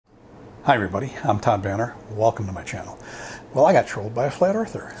Hi everybody, I'm Todd Banner. Welcome to my channel. Well, I got trolled by a flat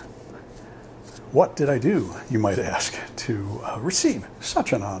earther. What did I do, you might ask, to receive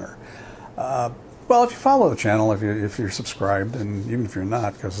such an honor? Well, if you follow the channel, if you're subscribed, and even if you're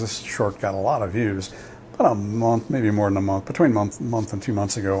not, because this short got a lot of views, about a month, maybe more than a month, between month and 2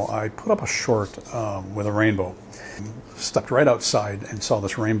 months ago, I put up a short with a rainbow. Stepped right outside and saw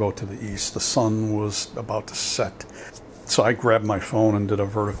this rainbow to the east. The sun was about to set. So I grabbed my phone and did a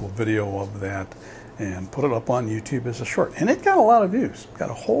vertical video of that and put it up on YouTube as a short. And it got a lot of views, got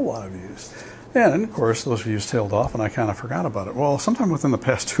a whole lot of views. And of course, those views tailed off and I kind of forgot about it. Well, sometime within the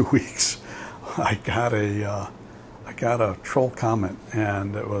past 2 weeks, I got a troll comment,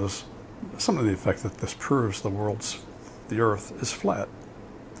 and it was something to the effect that this proves the Earth is flat.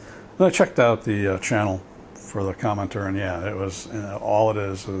 And I checked out the channel for the commenter, and yeah, it was all it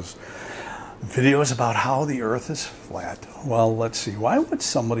is videos about how the Earth is flat. Well, let's see. Why would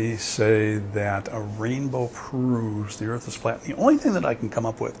somebody say that a rainbow proves the Earth is flat? The only thing that I can come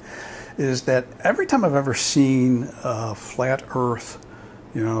up with is that every time I've ever seen a flat Earth,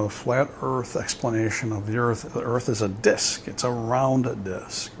 the flat Earth explanation of the Earth is a disk. It's a round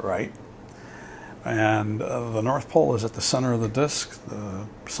disk, right? And the North Pole is at the center of the disk. The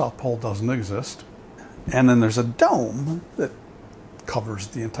South Pole doesn't exist. And then there's a dome that covers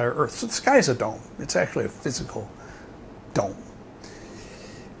the entire Earth. So the sky is a dome. It's actually a physical dome.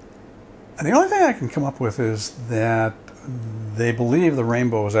 And the only thing I can come up with is that they believe the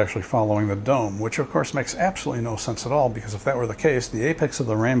rainbow is actually following the dome, which of course makes absolutely no sense at all, because if that were the case, the apex of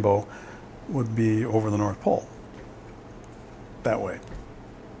the rainbow would be over the North Pole. That way.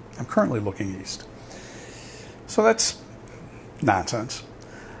 I'm currently looking east. So that's nonsense.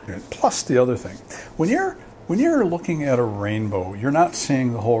 Plus the other thing, when you're looking at a rainbow, you're not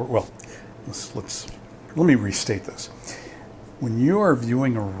seeing the whole, well, let me restate this. When you are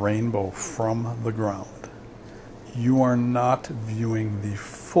viewing a rainbow from the ground, you are not viewing the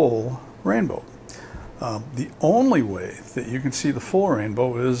full rainbow. The only way that you can see the full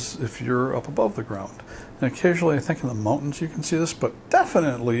rainbow is if you're up above the ground. And occasionally, I think in the mountains you can see this, but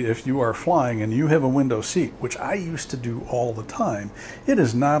definitely if you are flying and you have a window seat, which I used to do all the time, it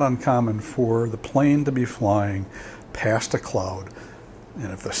is not uncommon for the plane to be flying past a cloud.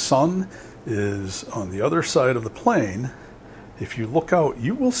 And if the sun is on the other side of the plane, if you look out,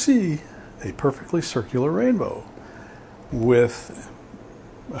 you will see a perfectly circular rainbow with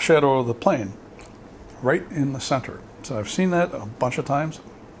a shadow of the plane right in the center. So I've seen that a bunch of times.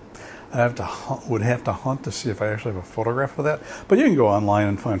 I would have to hunt to see if I actually have a photograph of that. But you can go online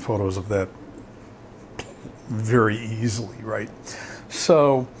and find photos of that very easily, right?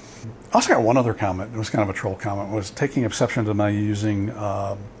 So I also got one other comment. It was kind of a troll comment. Was taking exception to my using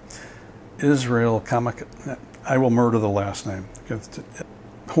Israel comic. I will murder the last name.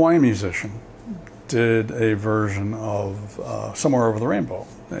 Hawaiian musician did a version of Somewhere Over the Rainbow.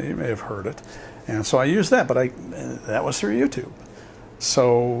 You may have heard it. And so I used that, but that was through YouTube.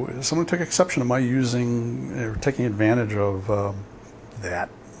 So someone took exception to my using or taking advantage of that.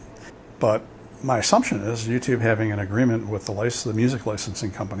 But my assumption is YouTube having an agreement with the music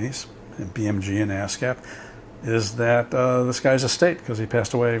licensing companies, and BMG and ASCAP, is that this guy's estate, because he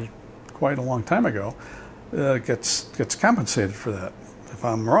passed away quite a long time ago, gets compensated for that. If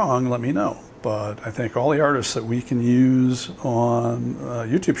I'm wrong, let me know. But I think all the artists that we can use on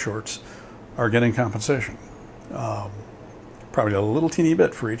YouTube Shorts are getting compensation. Probably a little teeny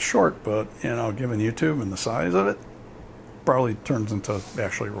bit for each short, but given YouTube and the size of it, probably turns into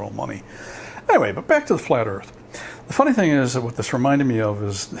actually real money. Anyway, but back to the flat Earth. The funny thing is that what this reminded me of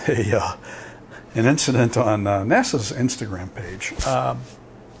is an incident on NASA's Instagram page.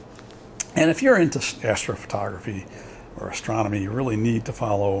 And if you're into astrophotography or astronomy, you really need to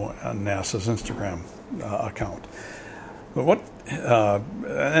follow NASA's Instagram account. But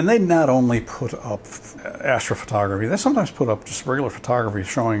and they not only put up astrophotography, they sometimes put up just regular photography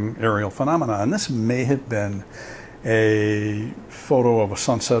showing aerial phenomena. And this may have been a photo of a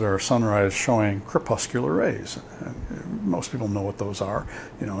sunset or a sunrise showing crepuscular rays. And most people know what those are.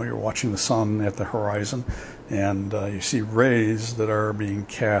 You're watching the sun at the horizon, and you see rays that are being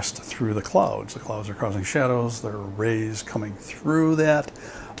cast through the clouds. The clouds are causing shadows. There are rays coming through that.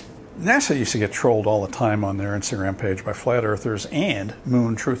 NASA used to get trolled all the time on their Instagram page by flat earthers and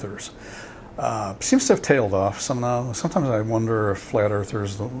moon truthers. Seems to have tailed off somehow. Sometimes I wonder if flat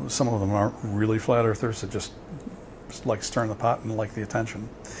earthers, some of them aren't really flat earthers, that just like stirring the pot and like the attention.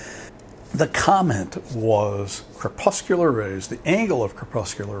 The comment was crepuscular rays, the angle of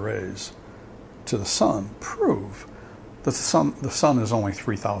crepuscular rays to the sun prove that the sun is only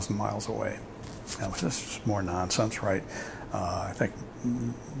 3,000 miles away. Now, this is more nonsense, right? I think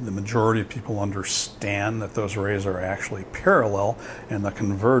the majority of people understand that those rays are actually parallel, and the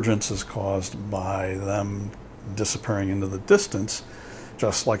convergence is caused by them disappearing into the distance,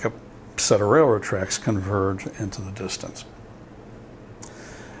 just like a set of railroad tracks converge into the distance.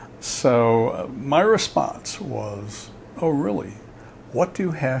 So my response was, oh really? What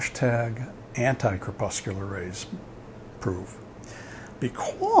do hashtag anti-crepuscular rays prove?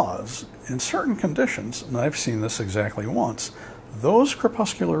 Because in certain conditions, and I've seen this exactly once, those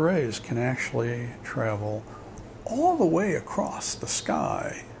crepuscular rays can actually travel all the way across the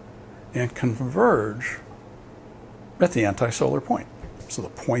sky and converge at the anti-solar point. So the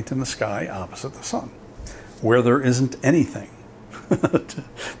point in the sky opposite the sun, where there isn't anything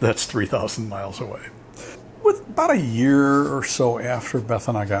that's 3,000 miles away. With about a year or so after Beth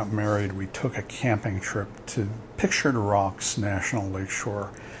and I got married, we took a camping trip to Pictured Rocks National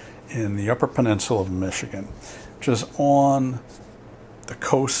Lakeshore in the Upper Peninsula of Michigan, which is on the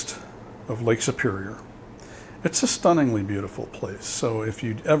coast of Lake Superior. It's a stunningly beautiful place, so if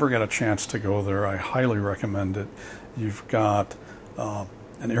you ever get a chance to go there, I highly recommend it. You've got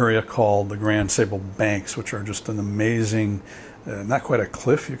an area called the Grand Sable Banks, which are just an amazing, not quite a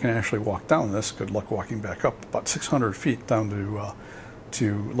cliff, you can actually walk down this, good luck walking back up, about 600 feet down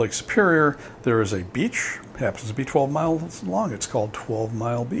to Lake Superior. There is a beach, happens to be 12 miles long, it's called 12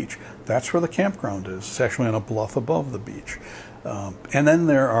 Mile Beach. That's where the campground is, it's actually on a bluff above the beach. And then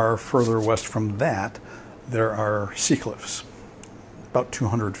there are, further west from that, there are sea cliffs, about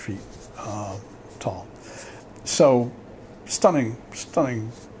 200 feet tall. So stunning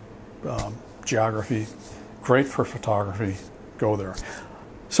geography, great for photography, go there.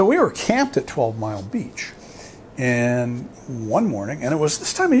 So we were camped at 12 Mile Beach, and one morning, and it was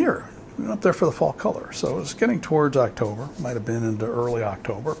this time of year, we went up there for the fall color, so it was getting towards October, might have been into early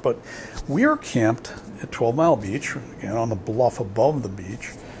October, but we were camped at 12 Mile Beach, again on the bluff above the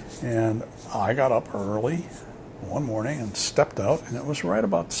beach, and I got up early one morning and stepped out, and it was right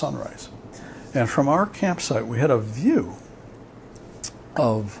about sunrise. And from our campsite, we had a view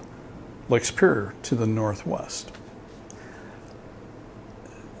of Lake Superior to the northwest.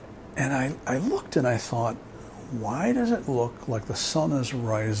 And I looked and I thought, why does it look like the sun is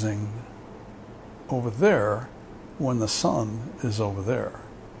rising over there when the sun is over there?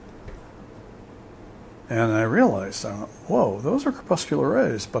 And I realized, whoa, those are crepuscular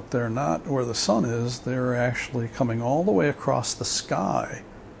rays, but they're not where the sun is. They're actually coming all the way across the sky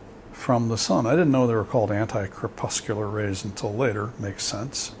from the sun. I didn't know they were called anti-crepuscular rays until later. Makes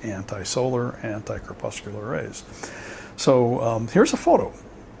sense. Anti-solar, anti-crepuscular rays. So here's a photo.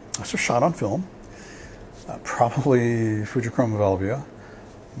 This was shot on film, probably Fujichrome Velvia,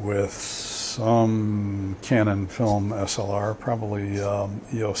 with some Canon film SLR, probably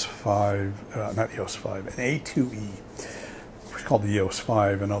EOS 5, not EOS 5, an A2E, which is called the EOS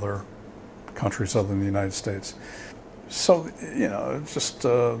 5 in other countries other than the United States. So, you know, it's just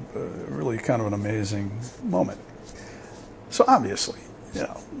really kind of an amazing moment. So obviously, you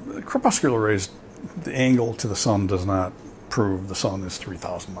know, crepuscular rays, the angle to the sun does not prove the sun is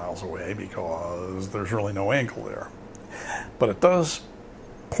 3,000 miles away, because there's really no angle there. But it does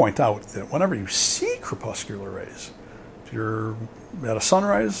point out that whenever you see crepuscular rays, if you're at a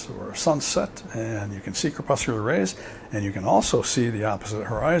sunrise or a sunset and you can see crepuscular rays, and you can also see the opposite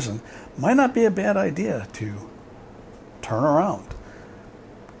horizon, might not be a bad idea to turn around,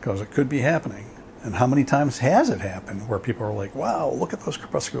 because it could be happening. And how many times has it happened where people are like, wow, look at those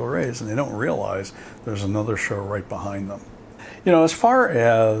crepuscular rays, and they don't realize there's another show right behind them. You know, as far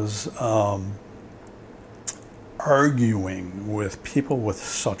as arguing with people with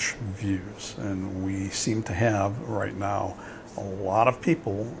such views, and we seem to have right now a lot of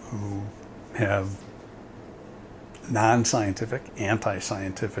people who have non-scientific,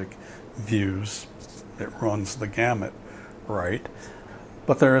 anti-scientific views. It runs the gamut, right?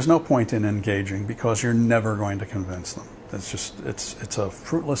 But there is no point in engaging, because you're never going to convince them. It's just, it's a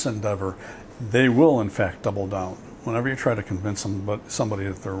fruitless endeavor. They will, in fact, double down. Whenever you try to convince somebody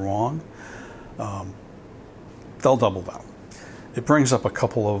that they're wrong, they'll double down. It brings up a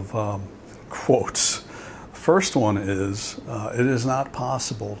couple of quotes. The first one is, it is not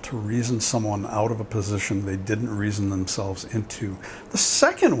possible to reason someone out of a position they didn't reason themselves into. The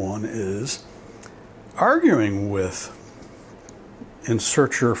second one is, arguing with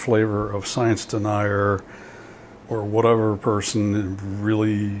insert your flavor of science denier or whatever person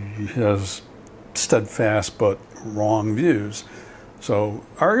really has steadfast but wrong views. So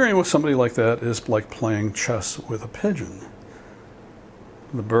arguing with somebody like that is like playing chess with a pigeon.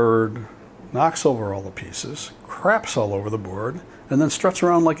 The bird knocks over all the pieces, craps all over the board, and then struts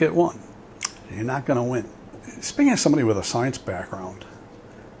around like it won. You're not going to win. Speaking of somebody with a science background,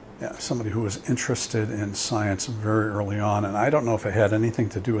 somebody who was interested in science very early on. And I don't know if it had anything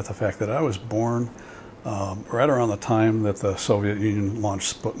to do with the fact that I was born right around the time that the Soviet Union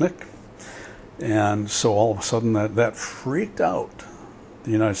launched Sputnik. And so all of a sudden that freaked out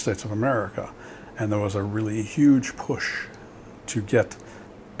the United States of America. And there was a really huge push to get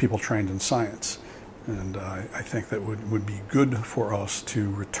people trained in science. And I think that would be good for us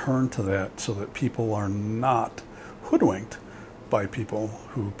to return to that so that people are not hoodwinked by people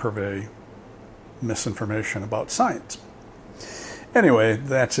who purvey misinformation about science. Anyway,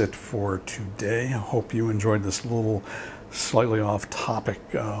 that's it for today. I hope you enjoyed this little slightly off-topic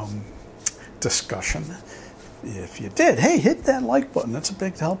discussion. If you did, hey, hit that like button. That's a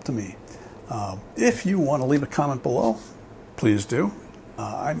big help to me. If you want to leave a comment below, please do.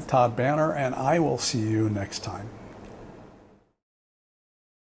 I'm Todd Banner, and I will see you next time.